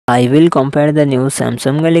I will compare the new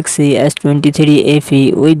Samsung Galaxy S23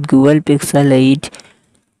 FE with Google Pixel 8.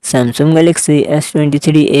 Samsung Galaxy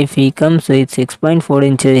S23 FE comes with 6.4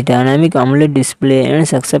 inches dynamic AMOLED display and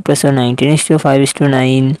success ratio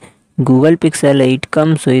 19:5:9. Google Pixel 8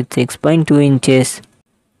 comes with 6.2 inches.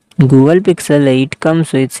 Google Pixel 8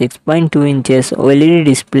 comes with 6.2 inches OLED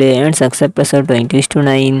display and success ratio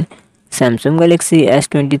 20:9. Samsung Galaxy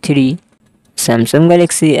S23 Samsung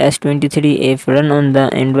Galaxy S23 F run on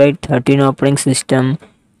the Android 13 operating system.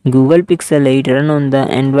 Google Pixel 8 run on the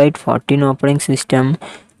Android 14 operating system.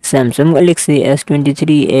 Samsung Galaxy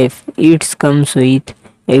S23 F it comes with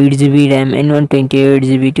 8GB RAM and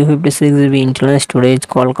 128GB 256GB internal storage,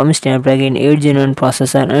 Qualcomm Snapdragon 8 Gen 1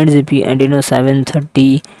 processor and GPU Adreno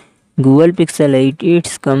 730. Google Pixel 8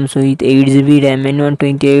 it comes with 8GB RAM and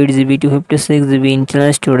 128GB 256GB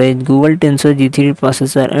internal storage, Google Tensor G3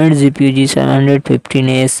 processor and GPU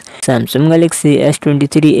G715S. Samsung Galaxy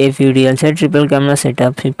S23 FE real set triple camera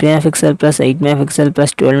setup 50MP plus 8MP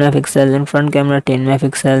plus 12MP and front camera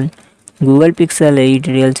 10MP. Google Pixel 8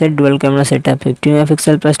 real set dual camera setup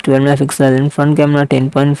 50MP plus 12MP and front camera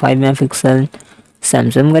 10.5MP.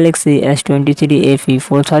 Samsung Galaxy S23 FE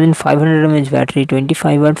 4500 mAh battery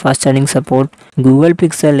 25W fast charging support. Google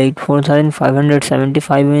Pixel 8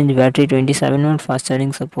 4575 mAh battery 27W fast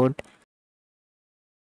charging support.